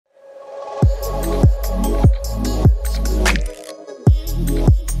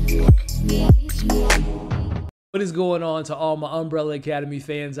What is going on to all my Umbrella Academy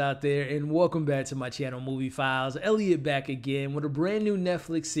fans out there, and welcome back to my channel, Movie Files. Elliot back again with a brand new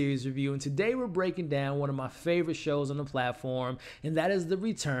Netflix series review, and today we're breaking down one of my favorite shows on the platform, and that is the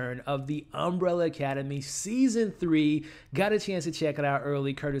return of the Umbrella Academy Season 3. Got a chance to check it out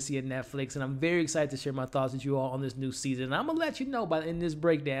early, courtesy of Netflix, and I'm very excited to share my thoughts with you all on this new season. And I'm going to let you know by the end of this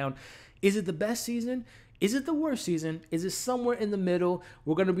breakdown, is it the best season? Is it the worst season? Is it somewhere in the middle?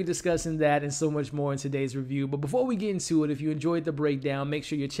 We're going to be discussing that and so much more in today's review. But before we get into it, if you enjoyed the breakdown, make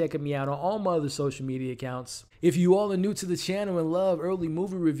sure you're checking me out on all my other social media accounts. If you all are new to the channel and love early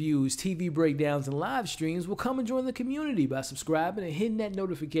movie reviews, TV breakdowns, and live streams, well, come and join the community by subscribing and hitting that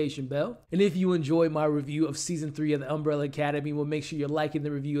notification bell. And if you enjoyed my review of Season 3 of the Umbrella Academy, well, make sure you're liking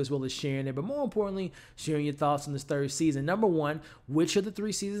the review as well as sharing it. But more importantly, sharing your thoughts on this third season. Number one, which of the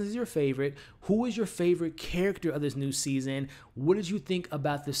three seasons is your favorite? Who is your favorite character of this new season? What did you think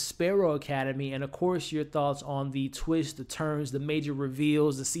about the Sparrow Academy? And of course, your thoughts on the twists, the turns, the major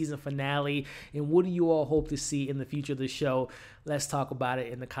reveals, the season finale, and what do you all hope to see in the future of the show? Let's talk about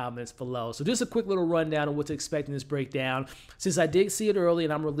it in the comments below. So just a quick little rundown of what to expect in this breakdown. Since I did see it early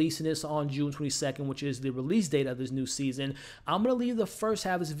and I'm releasing this on June 22nd, which is the release date of this new season, I'm going to leave the first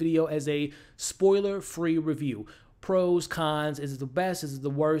half of this video as a spoiler-free review. Pros, cons, is it the best, is it the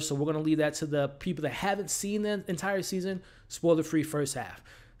worst? So we're going to leave that to the people that haven't seen the entire season. Spoiler-free first half.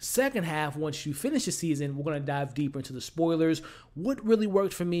 Second half, once you finish the season, we're going to dive deeper into the spoilers. What really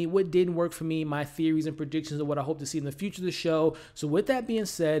worked for me, what didn't work for me, my theories and predictions of what I hope to see in the future of the show. So with that being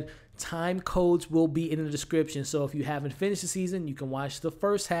said, time codes will be in the description. So if you haven't finished the season, you can watch the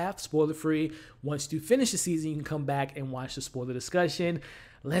first half, spoiler-free. Once you finish the season, you can come back and watch the spoiler discussion.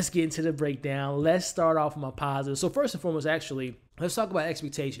 Let's get into the breakdown. Let's start off with my positives. So first and foremost, actually, let's talk about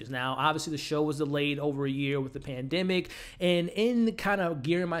expectations. Now, obviously, the show was delayed over a year with the pandemic, and in kind of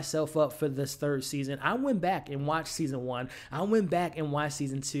gearing myself up for this third season, I went back and watched season 1. I went back and watched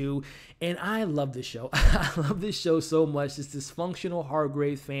season 2, and I love this show. I love this show so much. This dysfunctional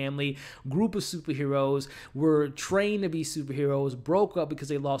Hargrave family, group of superheroes, were trained to be superheroes, broke up because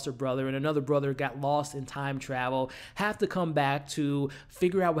they lost their brother, and another brother got lost in time travel, have to come back to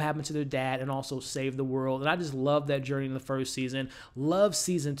figure out what happened to their dad and also save the world. And I just love that journey in the first season. Love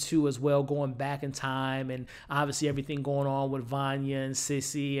season 2 as well, going back in time, and obviously everything going on with Vanya and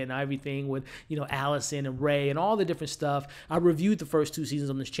Sissy and everything with, you know, Allison and Ray and all the different stuff. I reviewed the first 2 seasons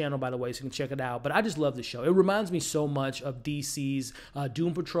on this channel, by the way, so you can check it out. But I just love the show. It reminds me so much of DC's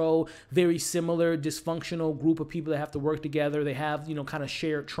Doom Patrol. Very similar, dysfunctional group of people that have to work together. They have, you know, kind of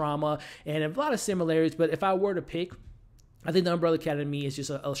shared trauma and a lot of similarities. But if I were to pick, I think the Umbrella Academy is just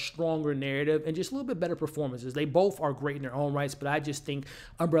a stronger narrative and just a little bit better performances. They both are great in their own rights, but I just think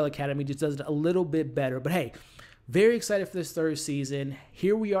Umbrella Academy just does it a little bit better. But hey, very excited for this third season.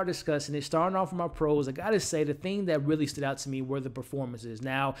 Here we are discussing it. Starting off with my pros, I gotta say the thing that really stood out to me were the performances.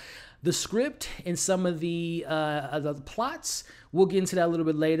 Now, the script and some of the plots, we'll get into that a little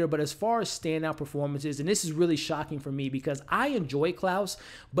bit later, but as far as standout performances, and this is really shocking for me because I enjoy Klaus,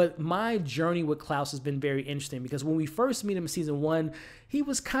 but my journey with Klaus has been very interesting because when we first meet him in season 1, he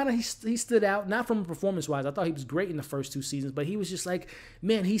was kind of, he stood out, not from performance-wise. I thought he was great in the first 2 seasons, but he was just like,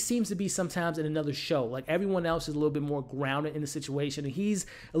 man, he seems to be sometimes in another show. Like everyone else is a little bit more grounded in the situation, and he's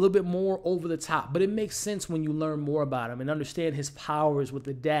a little bit more over the top, but it makes sense when you learn more about him and understand his powers with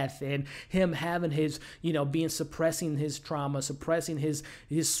the death and him having his, you know, suppressing his trauma, suppressing his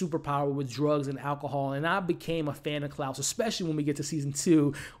superpower with drugs and alcohol. And I became a fan of Klaus, especially when we get to season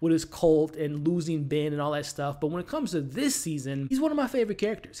 2 with his cult and losing Ben and all that stuff. But when it comes to this season, he's one of my favorite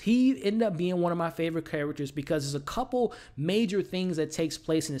characters. He ended up being one of my favorite characters because there's a couple major things that takes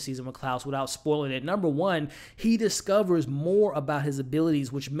place in the season with Klaus without spoiling it. Number one, he discovers more about his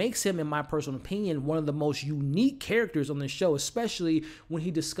abilities, which makes him, in my personal opinion, one of the most unique characters on this show, especially when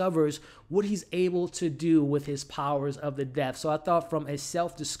he discovers what he's able to do with his powers of the death. So I thought from a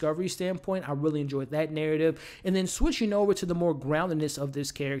self-discovery standpoint, I really enjoyed that narrative. And then switching over to the more groundedness of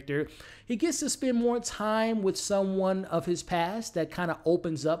this character, he gets to spend more time with someone of his past that kind of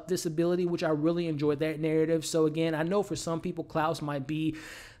opens up this ability, which I really enjoyed that narrative. So again, I know for some people, Klaus might be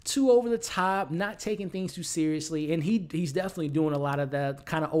too over the top, not taking things too seriously, and he's definitely doing a lot of that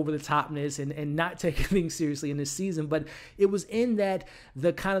kind of over the topness and not taking things seriously in this season. But it was in that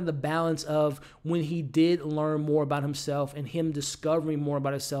the kind of the balance of when he did learn more about himself and him discovering more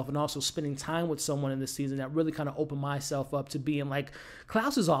about himself and also spending time with someone in this season that really kind of opened myself up to being like,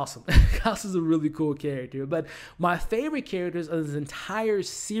 Klaus is awesome. Klaus is a really cool character. But my favorite characters of this entire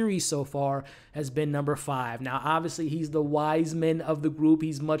series so far has been number 5. Now, obviously, he's the wise man of the group.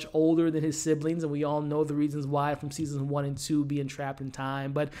 He's much older than his siblings, and we all know the reasons why from seasons 1 and 2 being trapped in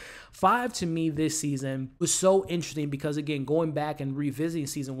time. But 5 to me this season was so interesting because, again, going back and revisiting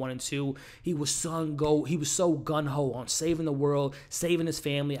season 1 and 2, he was so gung-ho on saving the world, saving his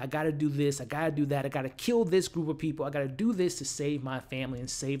family. I got to do this. I got to do that. I got to kill this group of people. I got to do this to save my family and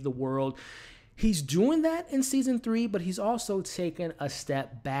save the world. He's doing that in season 3, but he's also taken a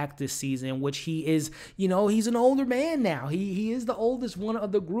step back this season, which he is, he's an older man now. He is the oldest one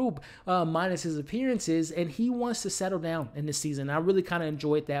of the group, minus his appearances, and he wants to settle down in this season. I really kind of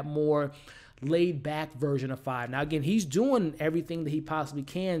enjoyed that more laid back version of 5. Now, again, he's doing everything that he possibly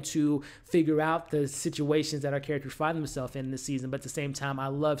can to figure out the situations that our characters find themselves in this season. But at the same time, I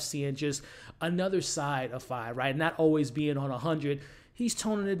love seeing just another side of 5, right? Not always being on 100. He's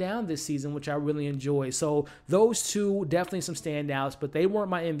toning it down this season, which I really enjoy. So those two, definitely some standouts, but they weren't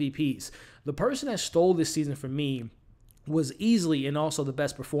my MVPs. The person that stole this season for me was easily and also the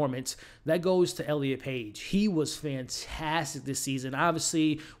best performance. That goes to Elliot Page. He was fantastic this season.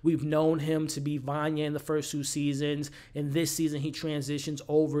 Obviously, we've known him to be Vanya in the first 2 seasons. In this season, he transitions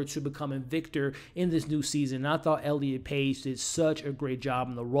over to becoming Victor in this new season. And I thought Elliot Page did such a great job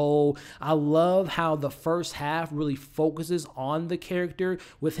in the role. I love how the first half really focuses on the character,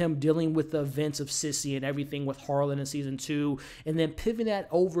 with him dealing with the events of Sissy and everything with Harlan in season 2, and then pivoting that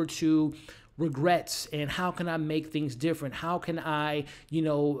over to regrets and how can I make things different? How can I,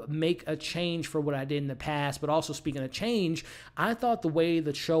 make a change for what I did in the past? But also, speaking of change, I thought the way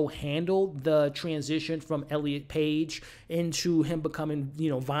the show handled the transition from Elliot Page into him becoming,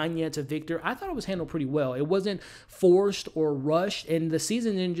 Vanya to Victor, I thought it was handled pretty well. It wasn't forced or rushed, and the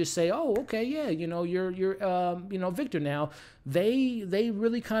season didn't just say, oh, okay, yeah, you're Victor now. They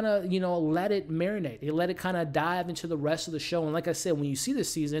really kind of, let it marinate. They let it kind of dive into the rest of the show. And like I said, when you see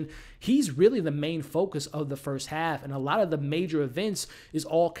this season, he's really the main focus of the first half. And a lot of the major events is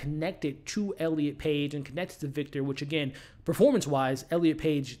all connected to Elliot Page and connected to Victor, which, again, performance-wise, Elliot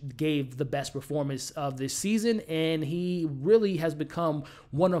Page gave the best performance of this season, and he really has become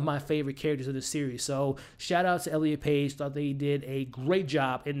one of my favorite characters of the series. So shout out to Elliot Page. Thought that he did a great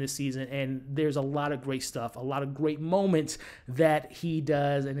job in this season, and there's a lot of great stuff, a lot of great moments that he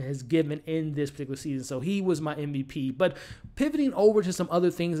does and has given in this particular season. So he was my MVP. But pivoting over to some other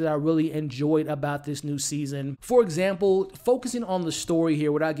things that I really enjoyed about this new season, for example, focusing on the story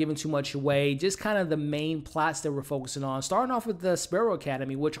here without giving too much away, just kind of the main plots that we're focusing on. Starting off with the Sparrow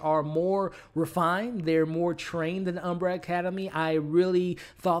Academy, which are more refined. They're more trained than the Umbrella Academy. I really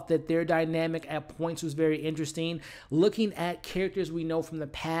thought that their dynamic at points was very interesting. Looking at characters we know from the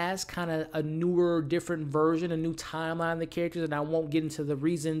past, kind of a newer, different version, a new timeline of the characters, and I won't get into the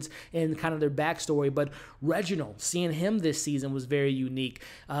reasons and kind of their backstory, but Reginald, seeing him this season was very unique.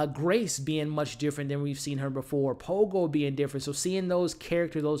 Grace being much different than we've seen her before. Pogo being different. So seeing those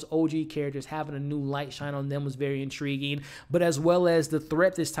characters, those OG characters, having a new light shine on them was very intriguing. But as well as the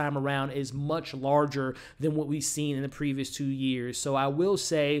threat this time around is much larger than what we've seen in the previous 2 years. So I will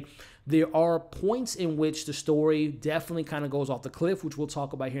say there are points in which the story definitely kind of goes off the cliff, which we'll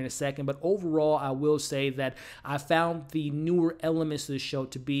talk about here in a second. But overall, I will say that I found the newer elements of the show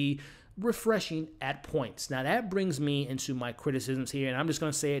to be refreshing at points. Now, that brings me into my criticisms here, and I'm just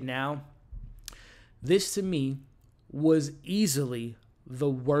going to say it now. This, to me, was easily the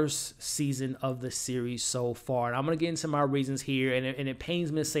worst season of the series so far. And I'm going to get into my reasons here, and it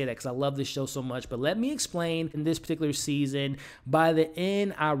pains me to say that because I love this show so much. But let me explain. In this particular season, by the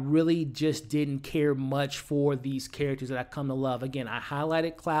end, I really just didn't care much for these characters that I come to love. Again, I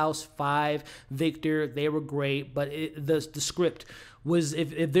highlighted Klaus, 5, Victor. They were great, but the script was,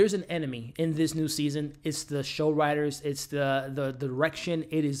 if there's an enemy in this new season, it's the show writers, it's the direction.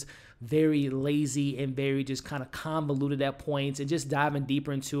 It is very lazy and very just kind of convoluted at points, and just diving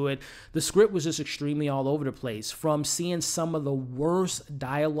deeper into it. The script was just extremely all over the place. From seeing some of the worst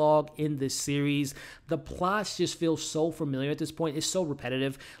dialogue in this series, the plots just feel so familiar at this point. It's so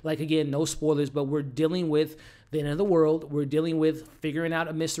repetitive. Like, again, no spoilers, but we're dealing with the end of the world. We're dealing with figuring out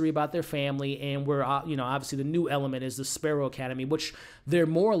a mystery about their family, and we're, obviously the new element is the Sparrow Academy, which they're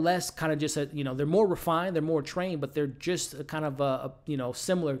more or less kind of just, they're more refined, they're more trained, but they're just kind of,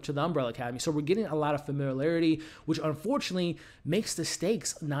 similar to the Umbrella Academy. So we're getting a lot of familiarity, which unfortunately makes the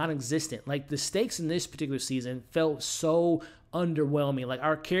stakes non-existent. Like, the stakes in this particular season felt so underwhelming. Like,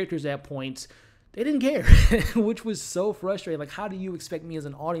 our characters at points, they didn't care, which was so frustrating. Like, how do you expect me as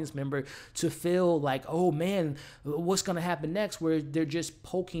an audience member to feel like, oh man, what's going to happen next? Where they're just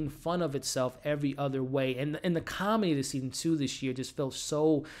poking fun of itself every other way. And the comedy of the season 2 this year just felt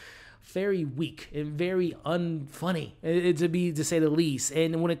so very weak and very unfunny, to say the least.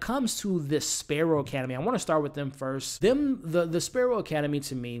 And when it comes to the Sparrow Academy, I want to start with them first. The Sparrow Academy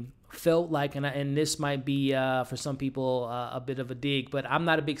to me felt like, and this might be for some people a bit of a dig, but I'm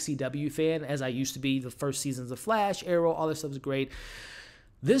not a big CW fan as I used to be. The first seasons of Flash, Arrow, all this stuff is great.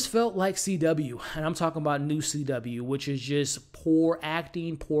 This felt like CW, and I'm talking about new CW, which is just poor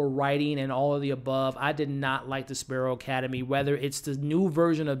acting, poor writing, and all of the above. I did not like the Sparrow Academy, whether it's the new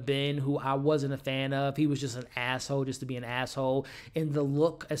version of Ben, who I wasn't a fan of. He was just an asshole just to be an asshole. And the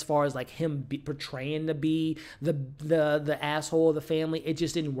look, as far as like him portraying to be the asshole of the family, it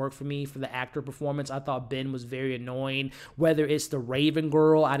just didn't work for me for the actor performance. I thought Ben was very annoying. Whether it's the Raven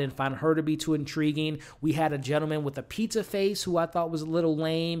girl, I didn't find her to be too intriguing. We had a gentleman with a pizza face who I thought was a little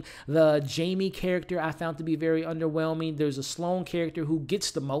lame. The Jamie character I found to be very underwhelming. There's a Sloane character who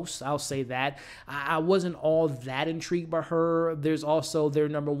gets the most, I'll say that. I wasn't all that intrigued by her. There's also their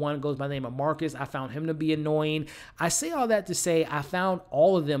number one, goes by the name of Marcus. I found him to be annoying. I say all that to say I found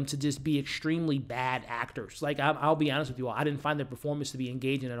all of them to just be extremely bad actors. Like, I'll be honest with you all, I didn't find their performance to be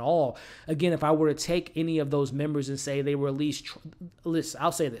engaging at all. Again, if I were to take any of those members and say they were at least, listen,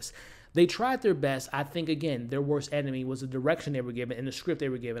 I'll say this. They tried their best. I think, again, their worst enemy was the direction they were given and the script they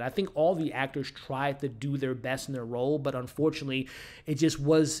were given. I think all the actors tried to do their best in their role, but unfortunately, it just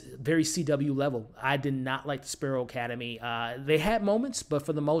was very CW level. I did not like the Sparrow Academy. They had moments, but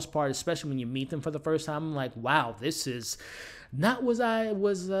for the most part, especially when you meet them for the first time, I'm like, wow, this is not what I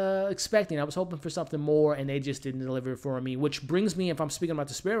was expecting. I was hoping for something more, and they just didn't deliver for me, which brings me, if I'm speaking about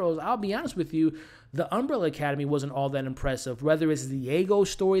the Sparrows, I'll be honest with you, the Umbrella Academy wasn't all that impressive. Whether it's Diego's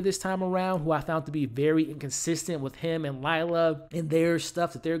story this time around, who I found to be very inconsistent with him and Lila and their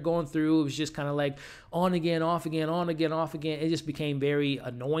stuff that they're going through, it was just kind of like on again, off again, on again, off again. It just became very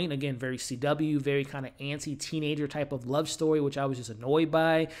annoying. Again, very CW, very kind of anti-teenager type of love story, which I was just annoyed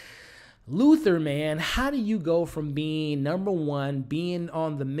by. Luther, man, how do you go from being number one, being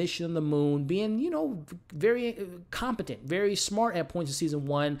on the mission on the moon, being, very competent, very smart at points of season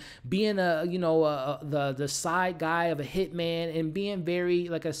one, being the side guy of a hitman, and being very,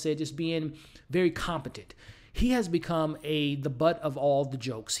 like I said, just being very competent. He has become the butt of all the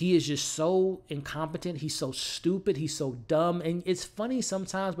jokes. He is just so incompetent. He's so stupid. He's so dumb. And it's funny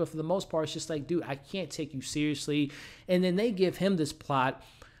sometimes, but for the most part, it's just like, dude, I can't take you seriously. And then they give him this plot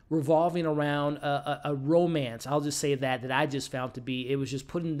revolving around a romance. I'll just say that I just found to be, it was just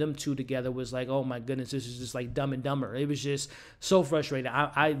putting them two together was like, oh my goodness, this is just like Dumb and Dumber. It was just so frustrating.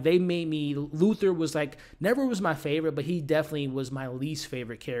 They made me, Luther was like, never was my favorite, but he definitely was my least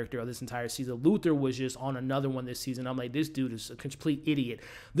favorite character of this entire season. Luther was just on another one this season. I'm like, this dude is a complete idiot.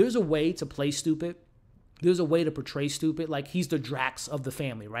 There's a way to play stupid. There's a way to portray stupid. Like, he's the Drax of the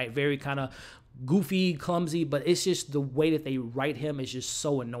family, right? Very kind of goofy, clumsy, but it's just the way that they write him is just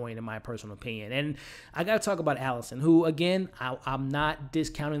so annoying in my personal opinion. And I got to talk about Allison, who, again, I'm not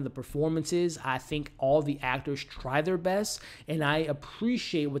discounting the performances. I think all the actors try their best, and I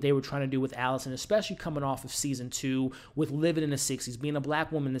appreciate what they were trying to do with Allison, especially coming off of season 2 with living in the 60s, being a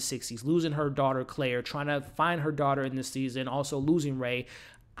black woman in the 60s, losing her daughter, Claire, trying to find her daughter in this season, also losing Ray.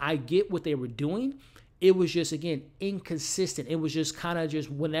 I get what they were doing. It was just, again, inconsistent. It was just kind of just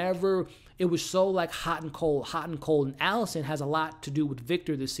whenever it was so like hot and cold, hot and cold. And Allison has a lot to do with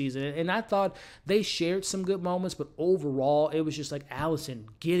Victor this season. And I thought they shared some good moments, but overall, it was just like, Allison,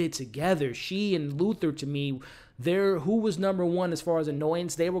 get it together. She and Luther, to me, who was number one as far as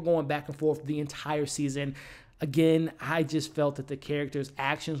annoyance, they were going back and forth the entire season. Again, I just felt that the characters'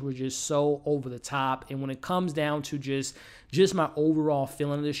 actions were just so over the top. And when it comes down to just my overall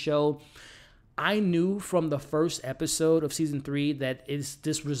feeling of the show, I knew from the first episode of season 3 that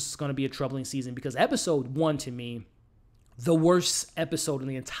this was going to be a troubling season, because episode 1 to me, the worst episode in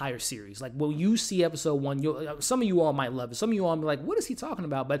the entire series. Like, when you see episode 1, some of you all might love it. Some of you all be like, what is he talking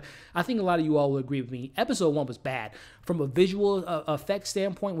about? But I think a lot of you all will agree with me. Episode 1 was bad. From a visual effects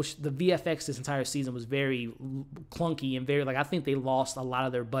standpoint, which the VFX this entire season was very clunky and very, like, I think they lost a lot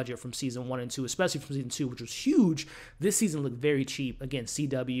of their budget from season 1 and 2, especially from season 2, which was huge. This season looked very cheap. Again,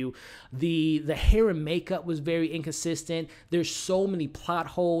 CW. The hair and makeup was very inconsistent. There's so many plot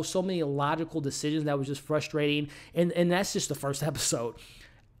holes, so many illogical decisions that was just frustrating. And that's just the first episode.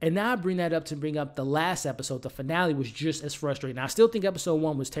 And now I bring that up to bring up the last episode. The finale was just as frustrating. Now, I still think episode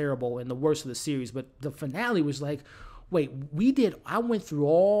 1 was terrible and the worst of the series, but the finale was like, wait, I went through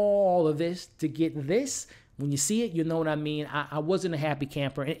all of this to get this. When you see it, you know what I mean. I wasn't a happy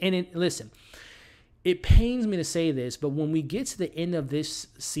camper. Listen, it pains me to say this, but when we get to the end of this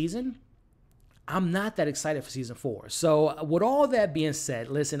season, I'm not that excited for season 4. So with all that being said,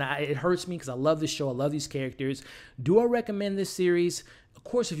 listen, it hurts me because I love this show. I love these characters. Do I recommend this series? Of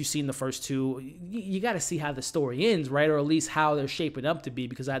course, if you've seen the first 2, you got to see how the story ends, right? Or at least how they're shaping up to be,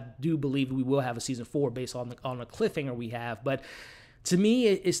 because I do believe we will have a season 4 based on the cliffhanger we have. But to me,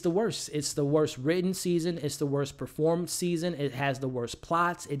 it's the worst. It's the worst written season. It's the worst performance season. It has the worst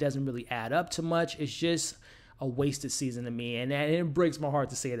plots. It doesn't really add up to much. It's just a wasted season to me, and it breaks my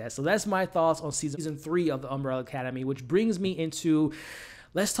heart to say that. So that's my thoughts on season 3 of the Umbrella Academy, which brings me into,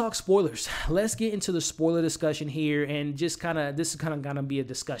 let's talk spoilers. Let's get into the spoiler discussion here, and just this is kind of gonna be a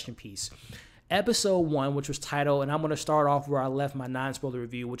discussion piece. Episode 1, which was titled, and I'm going to start off where I left my non-spoiler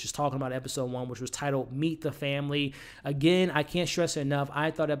review, which is talking about episode 1, which was titled Meet the Family. Again, I can't stress it enough.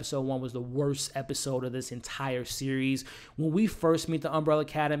 I thought episode 1 was the worst episode of this entire series. When we first meet the Umbrella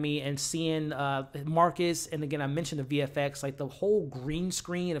Academy and seeing Marcus, and again, I mentioned the VFX, like the whole green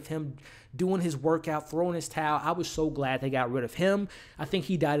screen of him doing his workout, throwing his towel. I was so glad they got rid of him. I think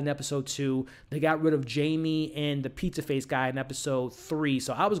he died in episode 2. They got rid of Jamie and the pizza face guy in episode 3.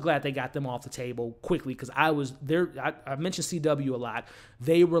 So I was glad they got them off the table quickly, because I was there. I mentioned CW a lot.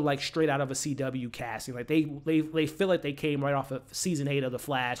 They were like straight out of a CW casting. Like they feel like they came right off of season 8 of The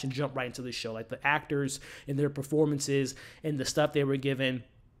Flash and jumped right into the show. Like the actors and their performances and the stuff they were given,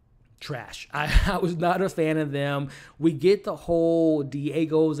 trash. I was not a fan of them. We get the whole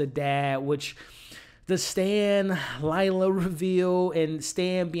Diego's a dad, which the Stan Lila reveal and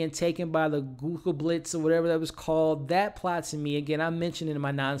Stan being taken by the Google Blitz or whatever that was called, that plot to me, again, I mentioned it in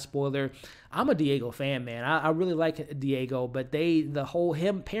my non-spoiler, I'm a Diego fan, man. I really like Diego, but the whole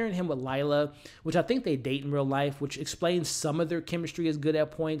pairing him with Lila, which I think they date in real life, which explains some of their chemistry is good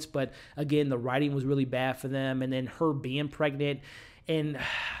at points, but again, the writing was really bad for them, and then her being pregnant, and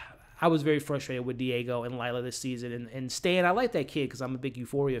I was very frustrated with Diego and Lila this season. And Stan, I like that kid because I'm a big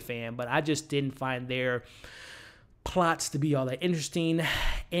Euphoria fan, but I just didn't find their plots to be all that interesting.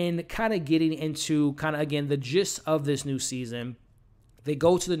 And kind of getting into again, the gist of this new season. They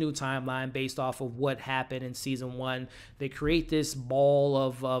go to the new timeline based off of what happened in season 1. They create this ball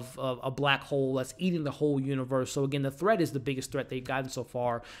of a black hole that's eating the whole universe. So again, the threat is the biggest threat they've gotten so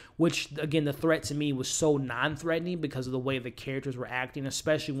far, which again, the threat to me was so non-threatening because of the way the characters were acting,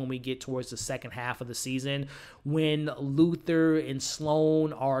 especially when we get towards the second half of the season, when Luther and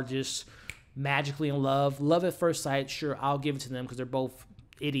Sloane are just magically in love. Love at first sight, sure, I'll give it to them because they're both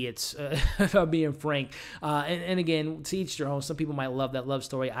idiots, if I'm being frank. And again, to each their own. Some people might love that love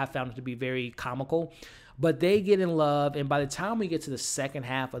story. I found it to be very comical. But they get in love, and by the time we get to the second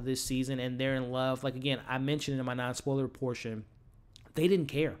half of this season and they're in love, like again, I mentioned in my non-spoiler portion, they didn't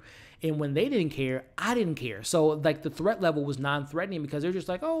care. And when they didn't care, I didn't care. So like the threat level was non-threatening because they're just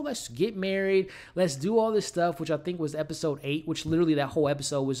like, oh, let's get married. Let's do all this stuff, which I think was episode 8, which literally that whole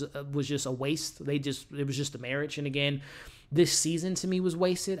episode was just a waste. It was just a marriage. And again, this season to me was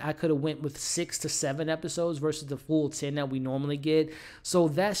wasted. I could have went with 6 to 7 episodes versus the full 10 that we normally get. So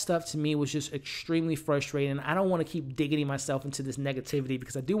that stuff to me was just extremely frustrating. I don't want to keep digging myself into this negativity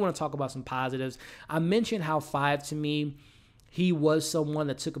because I do want to talk about some positives. I mentioned how 5 to me, he was someone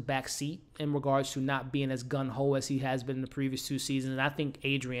that took a back seat in regards to not being as gung-ho as he has been in the previous 2 seasons. And I think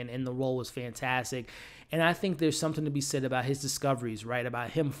Adrian in the role was fantastic. And I think there's something to be said about his discoveries, right? About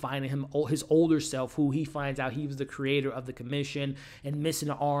him finding his older self, who he finds out he was the creator of the commission and missing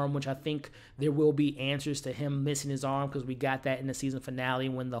an arm, which I think there will be answers to him missing his arm because we got that in the season finale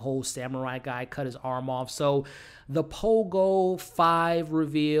when the whole samurai guy cut his arm off. So the Pogo 5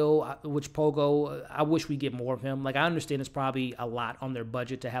 reveal, which Pogo, I wish we get more of him. Like, I understand it's probably a lot on their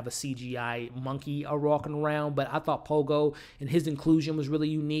budget to have a CGI monkey walking around, but I thought Pogo and his inclusion was really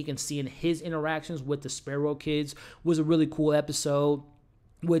unique, and seeing his interactions with the Sparrow kids was a really cool episode,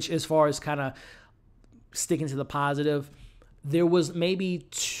 which as far as kind of sticking to the positive, there was maybe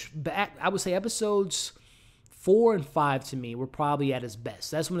I would say episodes 4 and 5 to me were probably at its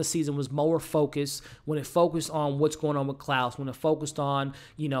best. That's when the season was more focused, when it focused on what's going on with Klaus, when it focused on,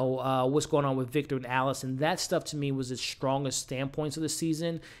 what's going on with Victor and Alice. And that stuff to me was its strongest standpoints of the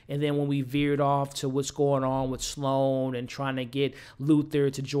season. And then when we veered off to what's going on with Sloane and trying to get Luther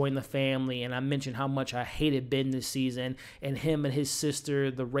to join the family, and I mentioned how much I hated Ben this season, and him and his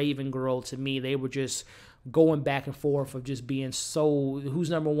sister, the Raven girl, to me, they were just going back and forth of just being so,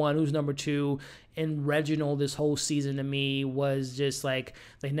 who's number 1, who's number 2. And Reginald this whole season to me was just like,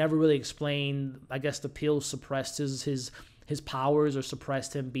 they never really explained, I guess the pills suppressed his powers or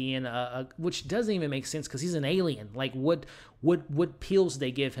suppressed him being which doesn't even make sense because he's an alien. Like what pills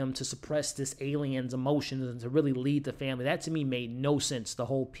they give him to suppress this alien's emotions and to really lead the family? That to me made no sense, the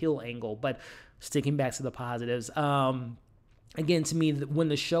whole pill angle. But sticking back to the positives, again, to me, when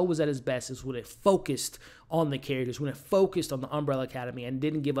the show was at its best is when it focused on the characters, when it focused on the Umbrella Academy and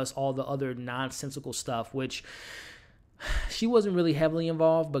didn't give us all the other nonsensical stuff, which she wasn't really heavily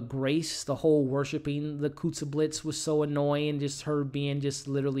involved, but Grace, the whole worshiping the Kutsablitz was so annoying. Just her being just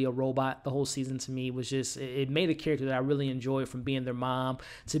literally a robot the whole season to me was just, it made a character that I really enjoyed, from being their mom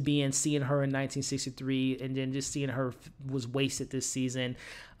to seeing her in 1963, and then just seeing her was wasted this season.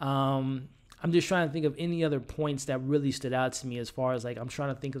 I'm just trying to think of any other points that really stood out to me, as far as like, I'm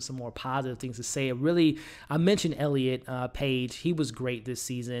trying to think of some more positive things to say. I mentioned Elliot Page. He was great this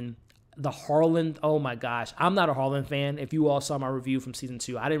season. The Harlan, oh my gosh, I'm not a Harlan fan. If you all saw my review from season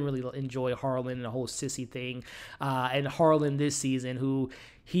 2, I didn't really enjoy Harlan and the whole sissy thing. And Harlan this season, who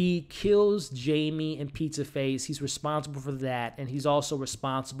he kills Jamie and Pizza Face. He's responsible for that. And he's also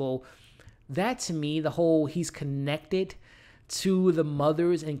responsible, that to me, the whole, he's connected to the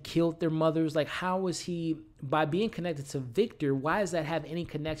mothers and killed their mothers. Like, how was he, by being connected to Victor, why does that have any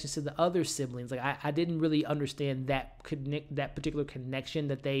connections to the other siblings? Like, I didn't really understand that particular connection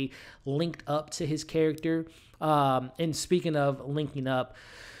that they linked up to his character. And speaking of linking up,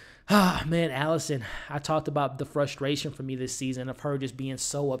 man, Allison, I talked about the frustration for me this season of her just being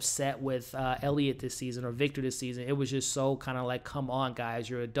so upset with Elliot this season, or Victor this season. It was just so kind of like, come on, guys,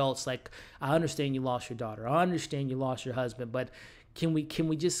 you're adults. Like, I understand you lost your daughter. I understand you lost your husband, but can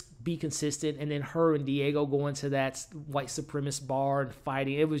we just be consistent? And then her and Diego going to that white supremacist bar and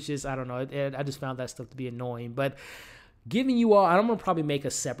fighting. It was just, I don't know. I just found that stuff to be annoying. But giving you all, I'm going to probably make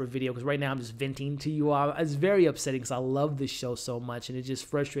a separate video, because right now I'm just venting to you all. It's very upsetting because I love this show so much, and it just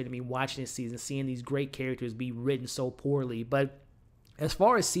frustrated me watching this season, seeing these great characters be written so poorly. But as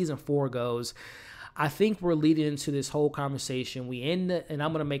far as season 4 goes, I think we're leading into this whole conversation. We end, and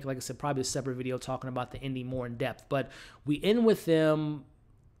I'm going to make, like I said, probably a separate video talking about the ending more in depth, but we end with them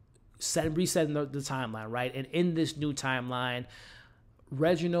resetting the timeline, right? And in this new timeline,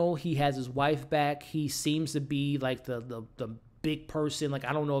 Reginald, he has his wife back. He seems to be like the big person. Like,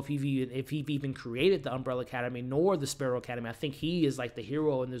 I don't know if he even created the Umbrella Academy nor the Sparrow Academy. I think he is like the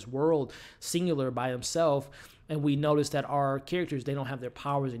hero in this world, singular by himself. And we notice that our characters, they don't have their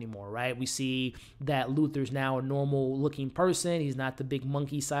powers anymore, right? We see that Luther's now a normal-looking person. He's not the big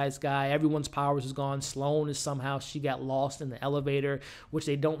monkey-sized guy. Everyone's powers is gone. Sloane is somehow, she got lost in the elevator, which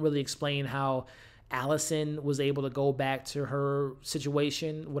they don't really explain how Allison was able to go back to her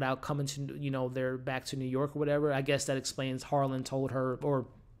situation without coming to, they're back to New York or whatever. I guess that explains Harlan told her, or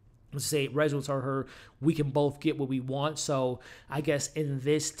let's say Reginald told her, we can both get what we want. So I guess in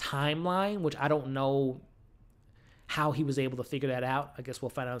this timeline, which I don't know how he was able to figure that out, I guess we'll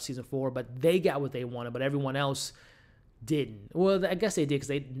find out in season 4, but they got what they wanted, but everyone else didn't. Well, I guess they did, because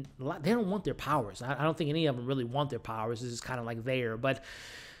they don't want their powers. I don't think any of them really want their powers. It's just kind of like there, but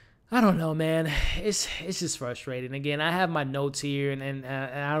I don't know, man. It's just frustrating. Again, I have my notes here, and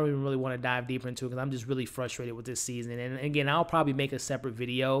I don't even really want to dive deeper into it, because I'm just really frustrated with this season. And again, I'll probably make a separate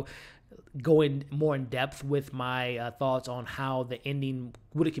video going more in depth with my thoughts on how the ending,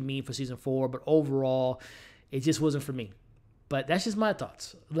 what it can mean for season 4. But overall, it just wasn't for me. But that's just my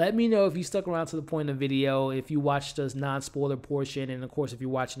thoughts. Let me know if you stuck around to the point of the video, if you watched this non-spoiler portion, and of course, if you're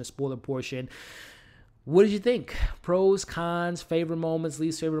watching the spoiler portion. What did you think? Pros, cons, favorite moments,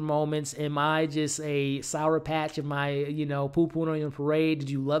 least favorite moments? Am I just a sour patch? Am I, poo-pooing on your parade?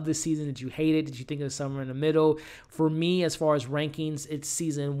 Did you love this season? Did you hate it? Did you think it was somewhere in the middle? For me, as far as rankings, it's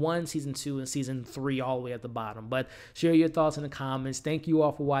season 1, season 2, and season 3 all the way at the bottom. But share your thoughts in the comments. Thank you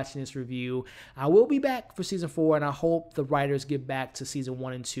all for watching this review. I will be back for season 4, and I hope the writers get back to season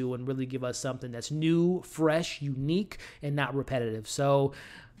 1 and 2 and really give us something that's new, fresh, unique, and not repetitive. So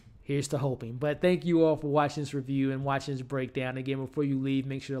here's to hoping. But thank you all for watching this review and watching this breakdown. Again, before you leave,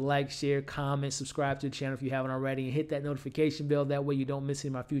 make sure to like, share, comment, subscribe to the channel if you haven't already, and hit that notification bell. That way you don't miss any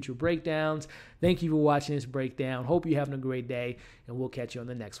of my future breakdowns. Thank you for watching this breakdown. Hope you're having a great day, and we'll catch you on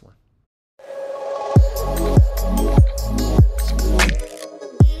the next one.